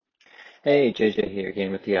Hey, JJ here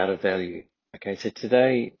again with the Art of Value. Okay, so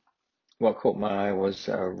today what caught my eye was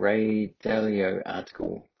a Ray Dalio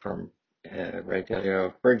article from Ray Dalio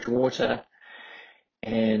of Bridgewater,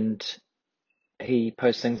 and he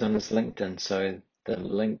posts things on his LinkedIn. So the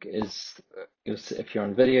link is, if you're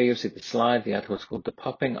on video, you'll see the slide. The article is called "The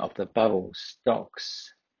Popping of the Bubble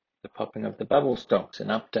Stocks." The Popping of the Bubble Stocks, an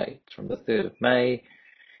update from the 3rd of May.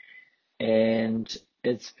 And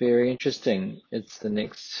it's very interesting. It's the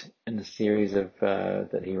next in the series of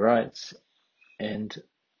that he writes. And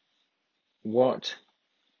what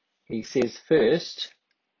he says first,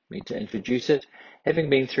 me to introduce it, having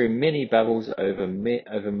been through many bubbles over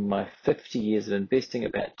my 50 years of investing,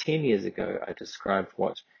 about 10 years ago, I described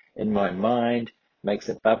what, in my mind, makes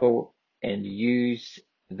a bubble and use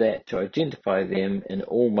that to identify them in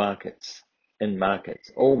all markets,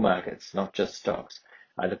 all markets, not just stocks.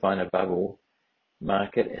 I define a bubble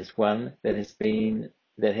market as one that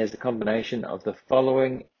has a combination of the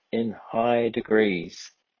following in high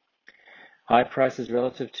degrees: high prices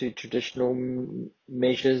relative to traditional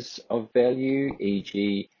measures of value,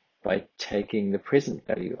 e.g., by taking the present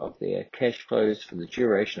value of their cash flows for the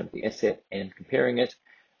duration of the asset and comparing it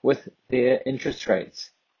with their interest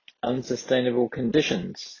rates. Unsustainable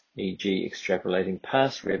conditions, e.g., extrapolating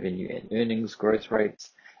past revenue and earnings growth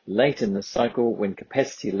rates late in the cycle when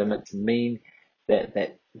capacity limits mean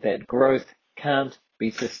that growth can't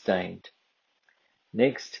be sustained.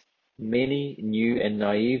 Next, many new and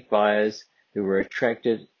naive buyers who were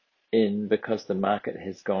attracted in because the market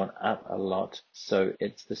has gone up a lot, so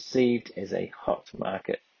it's perceived as a hot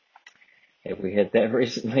market. Have we had that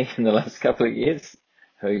recently in the last couple of years?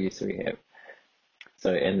 Oh, yes, we have.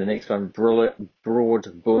 So, and the next one, broad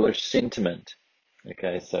bullish sentiment.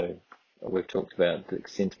 Okay, so we've talked about the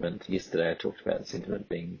sentiment yesterday. I talked about sentiment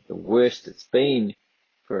being the worst it's been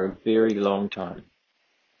for a very long time.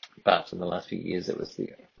 But in the last few years, it was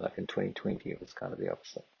like in 2020, it was kind of the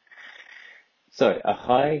opposite. So a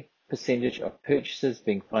high percentage of purchases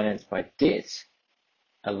being financed by debt,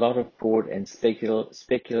 a lot of fraud and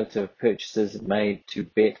speculative purchases made to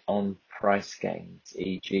bet on price gains,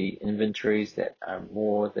 e.g., inventories that are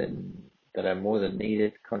more than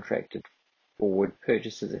needed, contracted forward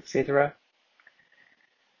purchases, etc.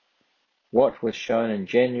 What was shown in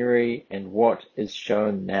January and what is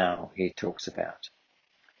shown now, he talks about.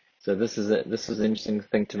 So this is an interesting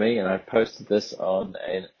thing to me, and I posted this on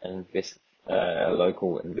a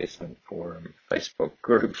local investment forum, Facebook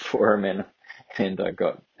group forum, and I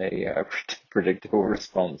got a predictable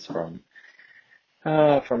response from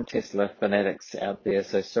Tesla fanatics out there.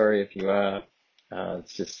 So sorry if you are.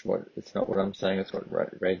 It's not what I'm saying. It's what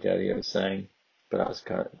Ray Dalio is saying. But I was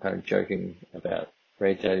kind of joking about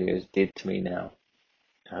Ray Dalio is dead to me now.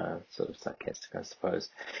 Sort of sarcastic, I suppose.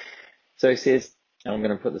 So he says, and I'm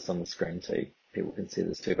going to put this on the screen so people can see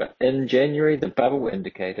this too. But in January, the bubble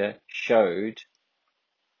indicator showed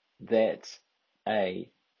that the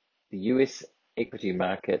US equity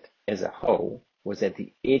market as a whole was at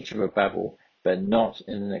the edge of a bubble, but not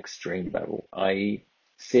in an extreme bubble, i.e.,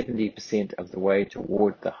 70% of the way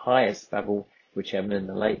toward the highest bubble, which happened in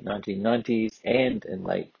the late 1990s and in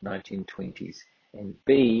late 1920s. And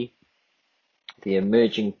B, the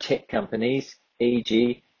emerging tech companies,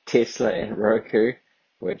 e.g., Tesla and Roku,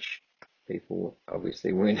 which people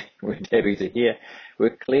obviously weren't happy to hear,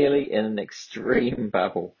 were clearly in an extreme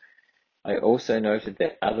bubble. I also noted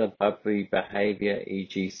that other bubbly behavior,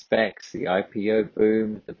 e.g. SPACs, the IPO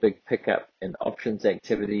boom, the big pickup in options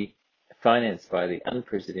activity, financed by the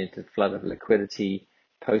unprecedented flood of liquidity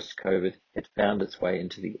post-COVID, had found its way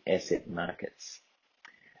into the asset markets,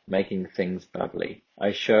 making things bubbly.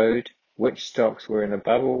 I showed which stocks were in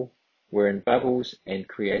bubbles, and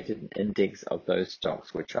created an index of those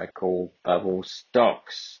stocks, which I call bubble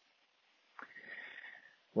stocks.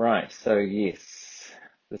 Right, so yes,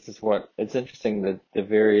 this is it's interesting that the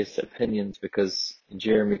various opinions, because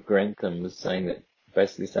Jeremy Grantham was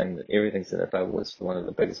basically saying that everything's in a bubble. It's one of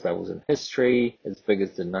the biggest bubbles in history, as big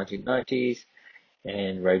as the 1990s,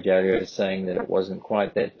 and Ray Dalio is saying that it wasn't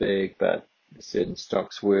quite that big, but certain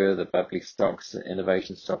stocks were, the bubbly stocks, the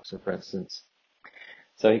innovation stocks, for instance.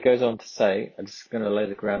 So he goes on to say, I'm just going to lay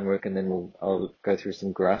the groundwork and then I'll go through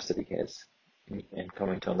some graphs that he has and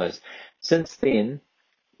comment on those. Since then,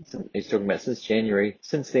 he's talking about since January,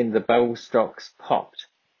 the bubble stocks popped.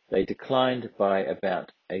 They declined by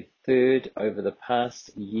about a third over the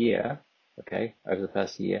past year,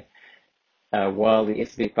 while the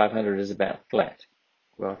S&P 500 is about flat.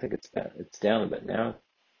 Well, I think it's down a bit now.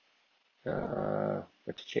 I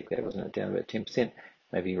have to check that, wasn't it down about 10%?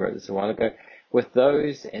 Maybe you wrote this a while ago. With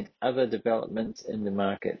those and other developments in the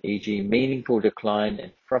market, e.g. meaningful decline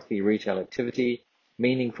in frothy retail activity,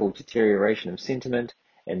 meaningful deterioration of sentiment,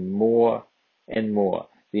 and more,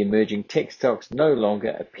 the emerging tech stocks no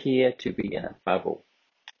longer appear to be in a bubble,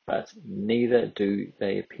 but neither do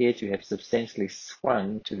they appear to have substantially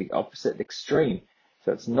swung to the opposite extreme.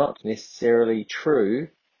 So it's not necessarily true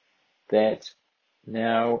that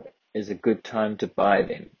now is a good time to buy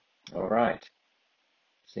them. All right,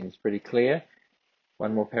 seems pretty clear.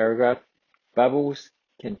 One more paragraph. Bubbles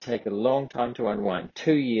can take a long time to unwind.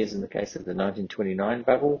 2 years in the case of the 1929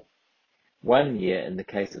 bubble, 1 year in the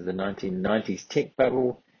case of the 1990s tech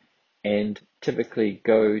bubble, and typically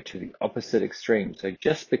go to the opposite extreme. So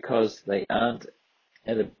just because they aren't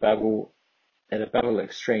at a bubble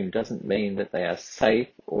extreme doesn't mean that they are safe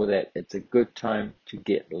or that it's a good time to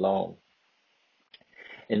get long.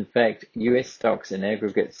 In fact, US stocks in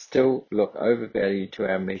aggregate still look overvalued to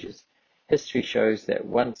our measures. History shows that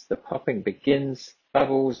once the popping begins,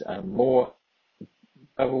 bubbles more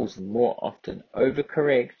often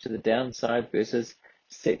overcorrect to the downside versus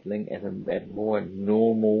settling at more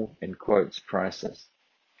normal, in quotes, prices.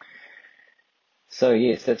 So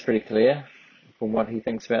yes, that's pretty clear from what he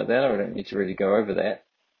thinks about that. I don't need to really go over that,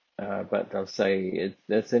 but I'll say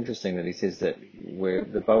that's interesting that he says that where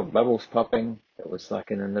the bubble's popping, it was like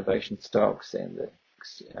in innovation stocks and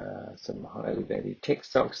some highly valued tech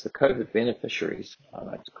stocks, the COVID beneficiaries, I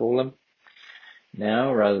like to call them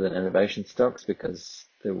now, rather than innovation stocks, because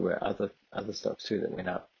there were other stocks too that went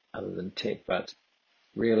up other than tech, but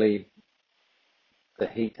really the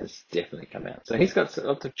heat has definitely come out. So he's got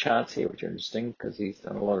lots of charts here which are interesting because he's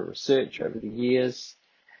done a lot of research over the years.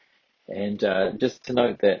 And just to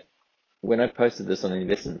note that when I posted this on the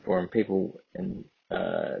investment forum, people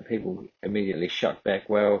immediately shot back,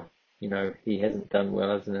 well, you know, he hasn't done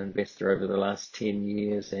well as an investor over the last 10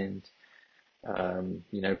 years, and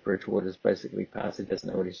you know, Bridgewater's basically passed. He doesn't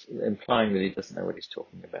know what he's implying that he doesn't know what he's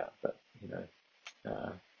talking about. But you know,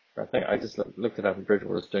 I think I just looked it up, and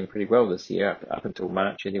Bridgewater's doing pretty well this year up until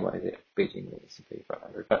March anyway. They're beating the S&P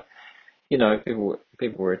 500. But you know, people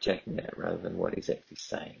were attacking that rather than what he's actually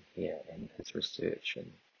saying here and his research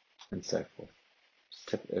and so forth.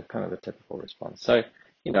 It's kind of a typical response. So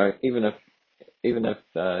you know, even if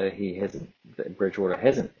Bridgewater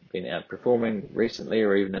hasn't been outperforming recently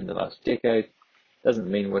or even in the last decade, doesn't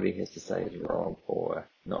mean what he has to say is wrong or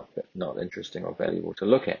not interesting or valuable to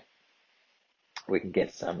look at. We can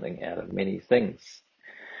get something out of many things.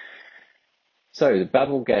 So the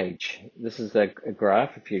bubble gauge, this is a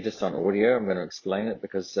graph. If you're just on audio, I'm going to explain it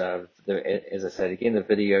because, as I said again, the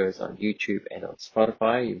video is on YouTube and on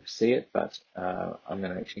Spotify. You see it, but I'm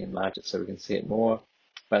going to actually enlarge it so we can see it more.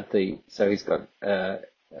 But so he's got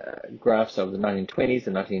graphs of the 1920s,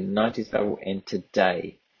 the 1990s bubble, and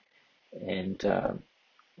today. And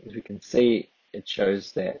as we can see, it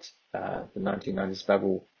shows that the 1990s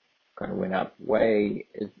bubble kind of went up way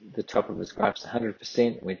at the top of his graphs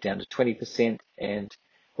 100%, went down to 20%, and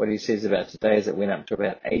what he says about today is it went up to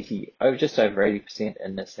about 80, just over 80%,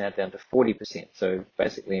 and it's now down to 40%. So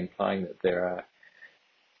basically implying that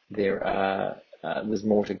there's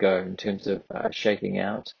more to go in terms of shaking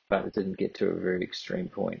out, but it didn't get to a very extreme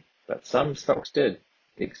point. But some stocks did.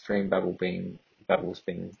 The extreme bubbles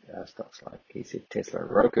being stocks like he said Tesla,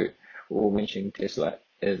 Roku. All mentioning Tesla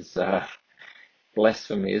is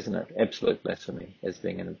blasphemy, isn't it? Absolute blasphemy as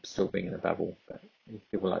still being in a bubble. But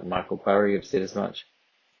people like Michael Burry have said as much.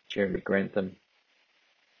 Jeremy Grantham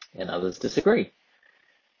and others disagree.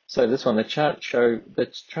 So this one, the chart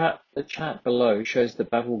below shows the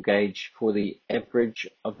bubble gauge for the average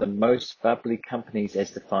of the most bubbly companies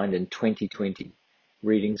as defined in 2020.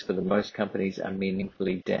 Readings for the most companies are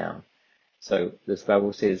meaningfully down. So this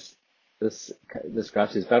bubble says this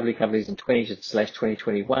graph says bubbly companies in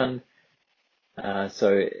 20/2021.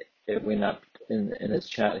 So it went up in its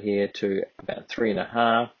chart here to about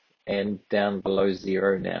 3.5 and down below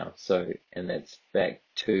 0 now. So, and that's back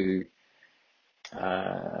to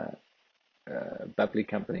bubbly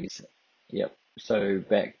companies. Yep. So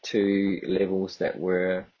back to levels that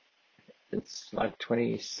were, it's like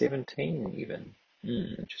 2017 even.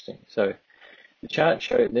 Interesting. So the chart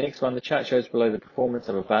shows below the performance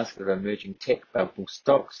of a basket of emerging tech bubble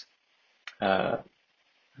stocks.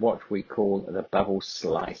 What we call the bubble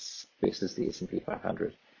slice versus the S&P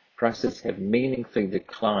 500. Prices have meaningfully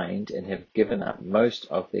declined and have given up most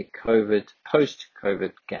of their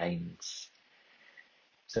post-COVID gains.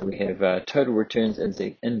 So we have total returns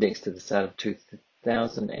indexed to the start of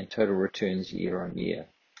 2000 and total returns year on year.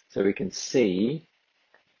 So we can see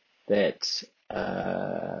that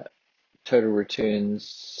total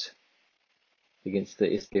returns against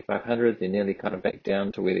the S&P 500. They're nearly kind of back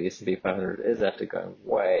down to where the S&P 500 is after going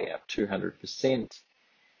way up 200%.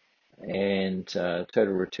 And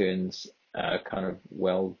total returns are kind of,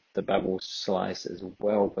 well, the bubble slice is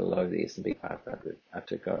well below the S&P 500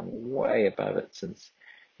 after going way above it since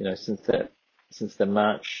the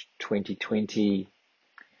March 2020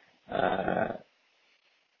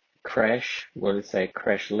 crash. Well, let's say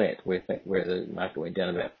crash-let, where the market went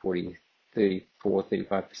down about 35%,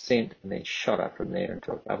 and then shot up from there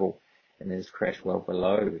into a bubble, and then it's crashed well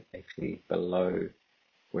below, actually below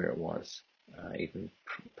where it was even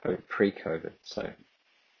pre-COVID. So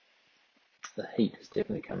the heat has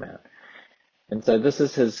definitely come out. And so this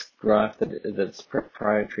is his graph that's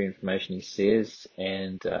proprietary information, he says,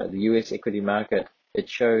 and the US equity market, it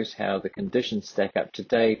shows how the conditions stack up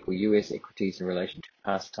today for US equities in relation to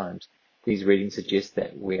past times. These readings suggest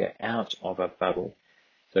that we're out of a bubble.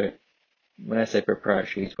 So when I say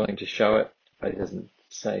proprietary, he's willing to show it, but he doesn't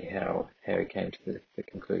say how he came to the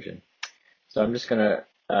conclusion. So I'm just going to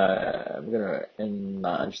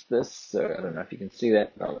enlarge this. So I don't know if you can see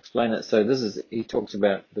that, but I'll explain it. So he talks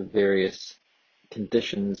about the various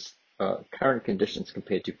conditions, current conditions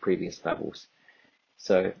compared to previous bubbles.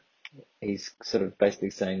 So he's sort of basically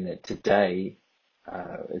saying that today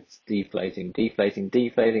it's deflating.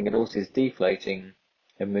 It also is deflating.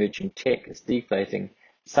 Emerging tech is deflating.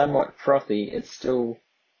 Somewhat frothy. It's still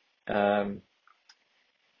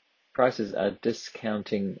prices are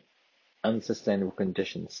discounting unsustainable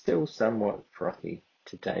conditions. Still somewhat frothy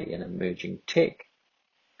today in emerging tech,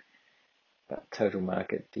 but total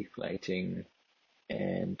market deflating.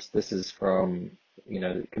 And this is from,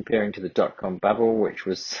 comparing to the dot-com bubble, which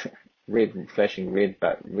was red, flashing red,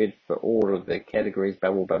 but red for all of the categories,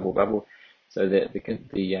 bubble. So that the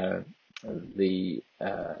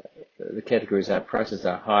categories are: prices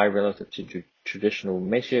are high relative to traditional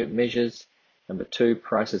measures. Number 2,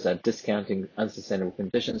 prices are discounting unsustainable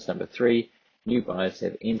conditions. Number 3, new buyers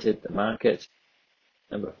have entered the market.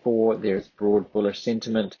 Number 4, there is broad bullish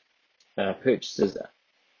sentiment. Purchases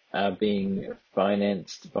are being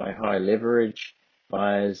financed by high leverage.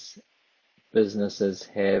 Businesses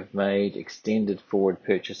have made extended forward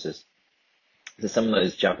purchases. So some of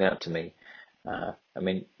those jump out to me.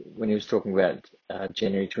 When he was talking about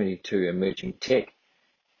January 22 emerging tech,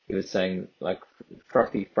 he was saying like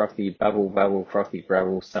frothy, bubble, frothy,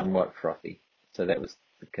 bubble, somewhat frothy. So that was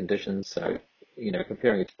the conditions. So,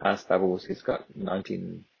 comparing it to past bubbles, he's got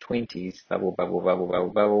 1920s,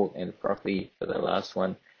 bubble, and frothy for the last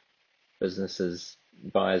one. Businesses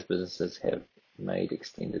have made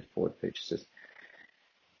extended forward purchases.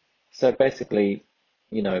 So basically,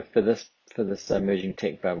 for this emerging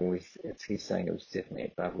tech bubble, he's saying it was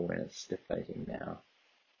definitely a bubble and it's deflating now.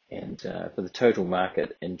 And for the total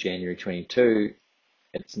market in January 22,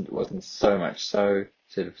 it wasn't so much so.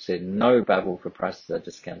 Sort of said no bubble for prices are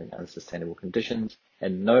discounting unsustainable conditions,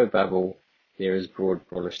 and no bubble, there is broad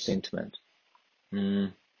bullish sentiment.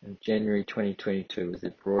 In January 2022, was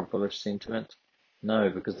it broad bullish sentiment? No,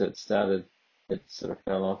 because it sort of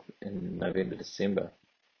fell off in November, December.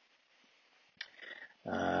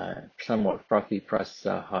 Somewhat frothy, prices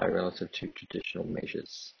are high relative to traditional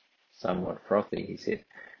measures. Somewhat frothy, he said.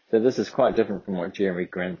 So this is quite different from what Jeremy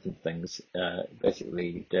Grantham thinks.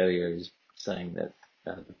 Basically, Dalio is saying that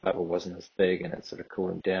the bubble wasn't as big and it's sort of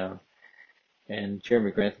cooling down. And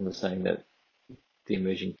Jeremy Grantham was saying that the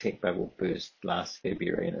emerging tech bubble burst last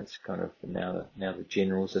February, and it's kind of now the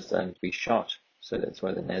generals are starting to be shot. So that's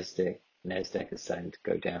why the Nasdaq is starting to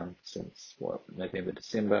go down since November,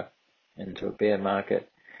 December, into a bear market.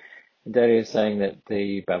 And Dalio is saying that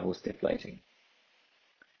the bubble's deflating.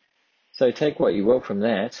 So take what you will from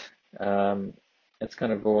that. That's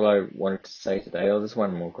kind of all I wanted to say today. There's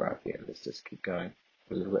one more graph here. Let's just keep going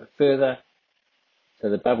a little bit further. So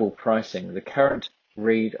the bubble pricing, the current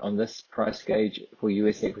read on this price gauge for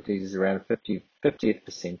US equities is around 50th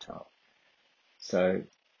percentile. So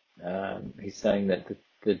he's saying that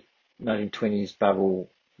the 1920s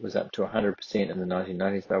bubble was up to 100%, and the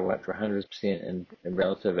 1990s bubble up to 100%, and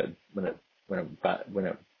relative when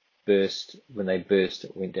they burst,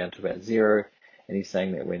 it went down to about 0, and he's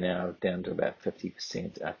saying that we're now down to about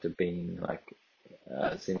 50% after being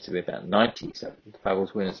it seems to be about 90. So the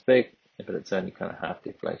bubbles weren't as big, but it's only kind of half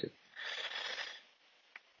deflated.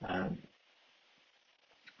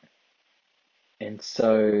 And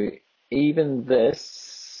so even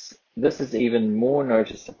this is even more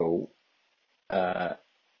noticeable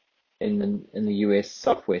in the US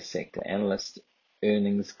software sector. Analyst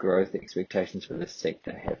earnings growth expectations for this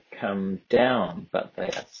sector have come down, but they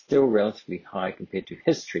are still relatively high compared to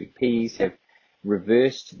history. P's have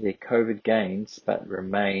reversed their COVID gains but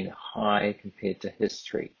remain high compared to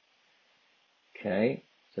history. Okay,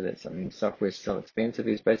 so that's something. Software's still expensive,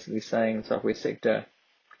 he's basically saying, the software sector.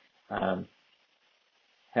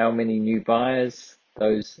 How many new buyers?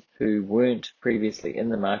 Those who weren't previously in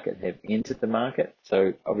the market have entered the market.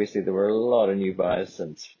 So obviously there were a lot of new buyers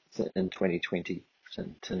since in 2020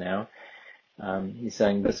 to now. He's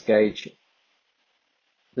saying this gauge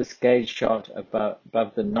shot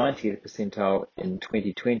above the 90th percentile in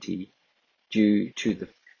 2020 due to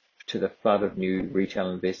the flood of new retail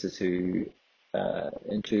investors who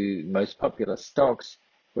into most popular stocks,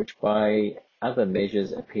 which by other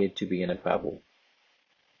measures appeared to be in a bubble.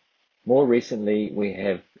 More recently, we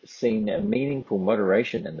have seen a meaningful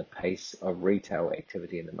moderation in the pace of retail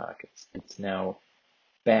activity in the markets. It's now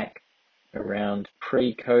back around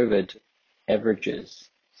pre-COVID averages.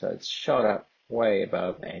 So it's shot up way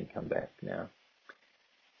above and come back now.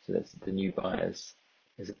 So that's the new buyers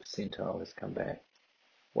as a percentile has come back,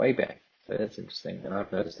 way back. So that's interesting. And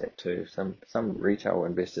I've noticed that too. Some retail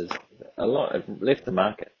investors, a lot have left the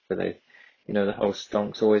market, but they, the whole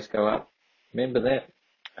stonks always go up. Remember that?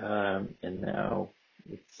 And now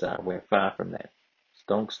it's we're far from that.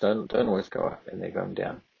 Stonks don't always go up, and they're going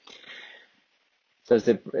down. So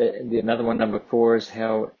another one, number 4, is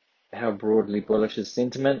how broadly bullish is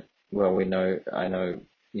sentiment. Well, I know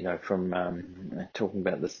from talking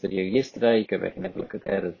about this video yesterday. Go back and have a look at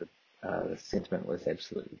that. The sentiment was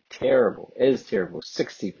absolutely terrible. It is terrible.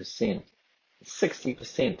 60%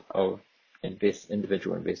 of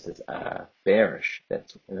individual investors are bearish.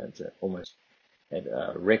 That's almost at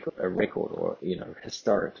a record, or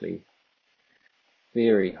historically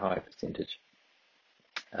very high percentage.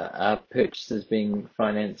 Are purchases being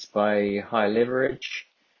financed by high leverage?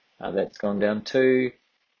 That's gone down too.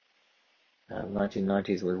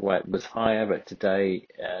 1990s was higher, but today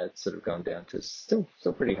it's sort of gone down to still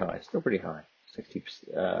pretty high.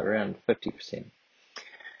 60%, around 50%.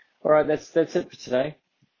 All right, that's it for today.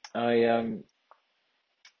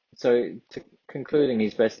 So concluding,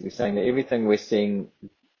 he's basically saying that everything we're seeing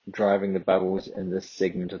driving the bubbles in this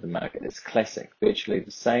segment of the market is classic, virtually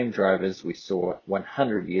the same drivers we saw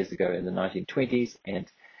 100 years ago in the 1920s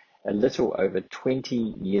and a little over 20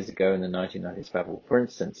 years ago in the 1990s bubble. For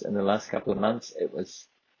instance, in the last couple of months, it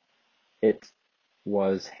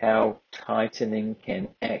was how tightening can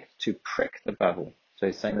act to prick the bubble. So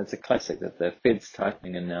he's saying that's a classic, that the Fed's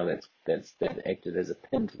tightening, and now that acted as a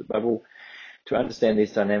pin to the bubble. To understand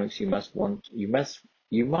these dynamics, you might want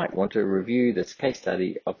to review this case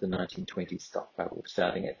study of the 1920 stock bubble,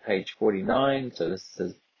 starting at page 49. So this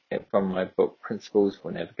is from my book, Principles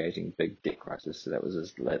for Navigating Big Debt Crisis. So that was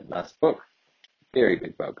his last book. Very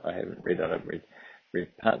big book. I haven't read it. I've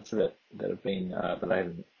read parts of it that have been, but I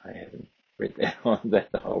haven't read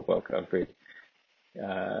the whole book. I've read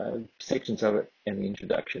sections of it and the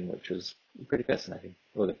introduction, which was pretty fascinating,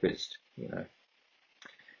 or the first,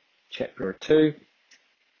 chapter or two.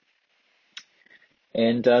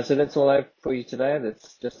 And so that's all I have for you today. I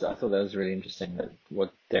thought that was really interesting, that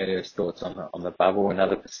what Dalio's thoughts on the bubble,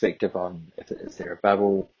 another perspective on is there a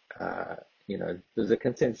bubble. There's a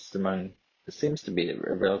consensus there seems to be a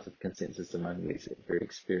relative consensus among these very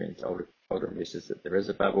experienced older investors that there is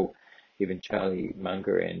a bubble. Even Charlie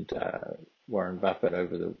Munger and Warren Buffett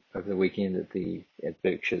over the weekend at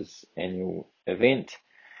Berkshire's annual event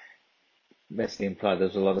basically implied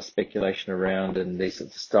there's a lot of speculation around in these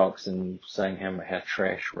sorts of stocks and saying how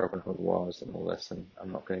trash Robinhood was and all this. And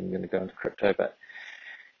I'm not going to go into crypto, but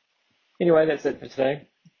anyway, that's it for today.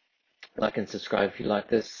 Like and subscribe if you like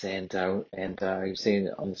this, and you've seen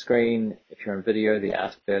it on the screen. If you're on video, the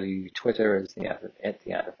Art of Value Twitter is at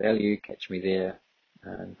the Art of Value. Catch me there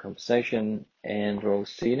in conversation, and we'll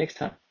see you next time.